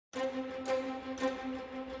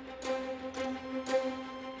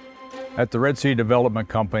At the Red Sea Development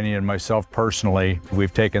Company and myself personally,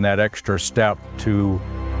 we've taken that extra step to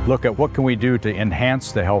look at what can we do to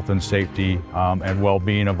enhance the health and safety and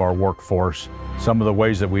well-being of our workforce. Some of the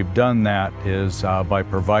ways that we've done that is by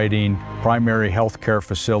providing primary health care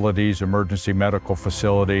facilities, emergency medical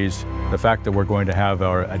facilities, the fact that we're going to have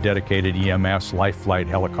a dedicated EMS life flight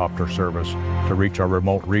helicopter service to reach our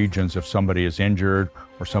remote regions if somebody is injured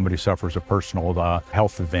or somebody suffers a personal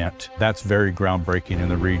health event. That's very groundbreaking in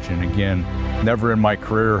the region. Again, never in my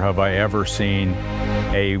career have I ever seen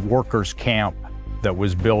a workers' camp that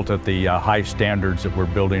was built at the high standards that we're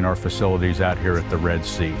building our facilities at here at the Red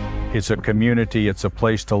Sea. It's a community, it's a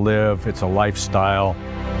place to live, it's a lifestyle.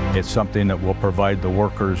 It's something that will provide the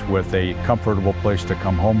workers with a comfortable place to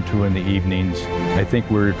come home to in the evenings. I think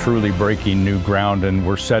we're truly breaking new ground and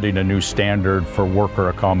we're setting a new standard for worker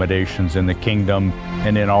accommodations in the kingdom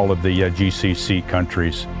and in all of the GCC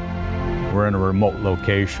countries. We're in a remote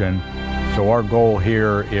location, so our goal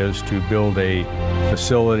here is to build a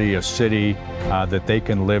facility, a city that they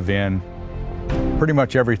can live in. Pretty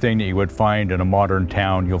much everything that you would find in a modern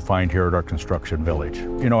town, you'll find here at our construction village.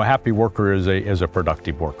 You know, a happy worker is a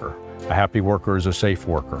productive worker. A happy worker is a safe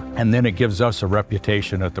worker. And then it gives us a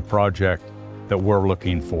reputation at the project that we're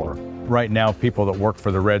looking for. Right now, people that work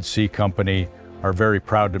for the Red Sea Company are very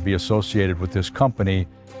proud to be associated with this company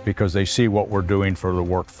because they see what we're doing for the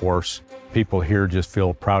workforce. People here just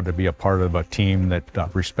feel proud to be a part of a team that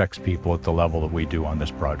respects people at the level that we do on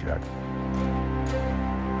this project.